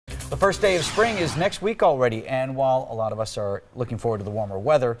The first day of spring is next week already, and while a lot of us are looking forward to the warmer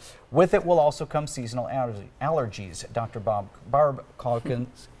weather, with it will also come seasonal allergies. Dr. Barb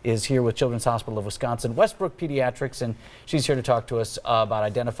Calkins is here with Children's Hospital of Wisconsin, Westbrook Pediatrics, and she's here to talk to us about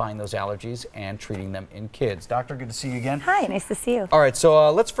identifying those allergies and treating them in kids. Doctor, good to see you again. Hi, nice to see you. All right,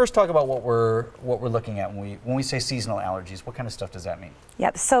 so let's first talk about what we're looking at when we say seasonal allergies. What kind of stuff does that mean?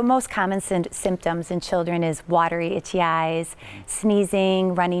 Yep, so most common symptoms in children is watery, itchy eyes,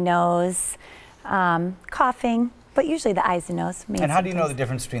 sneezing, runny nose, coughing, but usually the eyes and nose. And how do you know the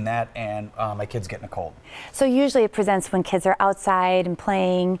difference between that and my kid's getting a cold? So usually it presents when kids are outside and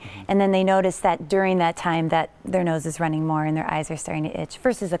playing, and then they notice that during that time that their nose is running more and their eyes are starting to itch,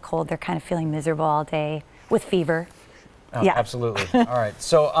 versus a cold, they're kind of feeling miserable all day with fever. Oh, yeah, absolutely. All right.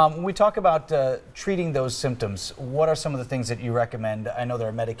 So when we talk about treating those symptoms, what are some of the things that you recommend? I know there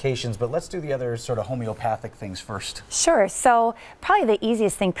are medications, but let's do the other sort of homeopathic things first. Sure. So probably the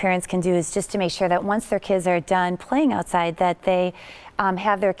easiest thing parents can do is just to make sure that once their kids are done playing outside, that they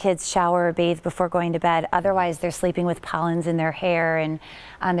have their kids shower or bathe before going to bed. Otherwise, they're sleeping with pollens in their hair and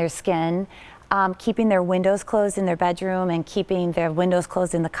on their skin. Keeping their windows closed in their bedroom and keeping their windows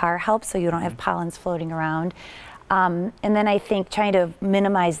closed in the car helps, so you don't have pollens floating around. And then I think trying to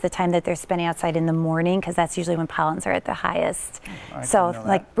minimize the time that they're spending outside in the morning, because that's usually when pollens are at the highest. So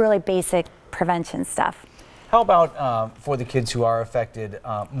like really basic prevention stuff. How about for the kids who are affected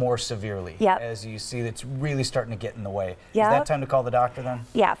more severely? Yep. As you see it's really starting to get in the way. Yep. Is that time to call the doctor then?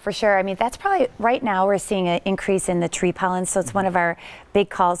 Yeah, for sure. I mean, that's probably, right now we're seeing an increase in the tree pollen, so it's one of our big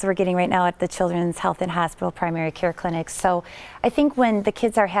calls we're getting right now at the Children's Health and Hospital primary care clinics. So I think when the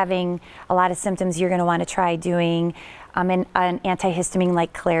kids are having a lot of symptoms, you're going to want to try doing an antihistamine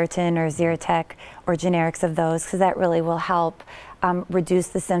like Claritin or Zyrtec or generics of those, because that really will help reduce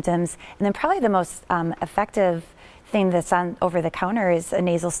the symptoms. And then probably the most effective thing that's on over the counter is a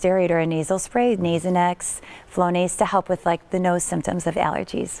nasal steroid or a nasal spray, Nasonex, Flonase, to help with like the nose symptoms of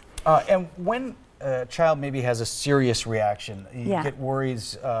allergies. And when a child maybe has a serious reaction, you get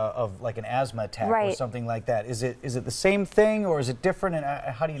worries of like an asthma attack or something like that. Is it the same thing, or is it different, and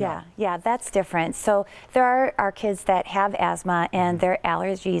how do you know? Yeah, that's different. So there are kids that have asthma and their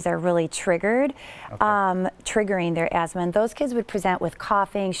allergies are really triggered, triggering their asthma, and those kids would present with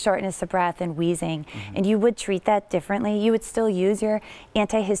coughing, shortness of breath, and wheezing, and you would treat that differently. You would still use your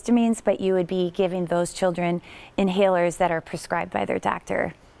antihistamines, but you would be giving those children inhalers that are prescribed by their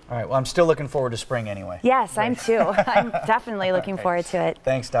doctor. All right, well, I'm still looking forward to spring anyway. Yes, I'm too. I'm definitely looking forward to it.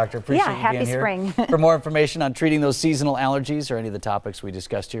 Thanks, Doctor. Appreciate you being here. Happy spring. For more information on treating those seasonal allergies or any of the topics we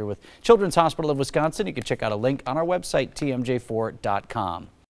discussed here with Children's Hospital of Wisconsin, you can check out a link on our website, tmj4.com.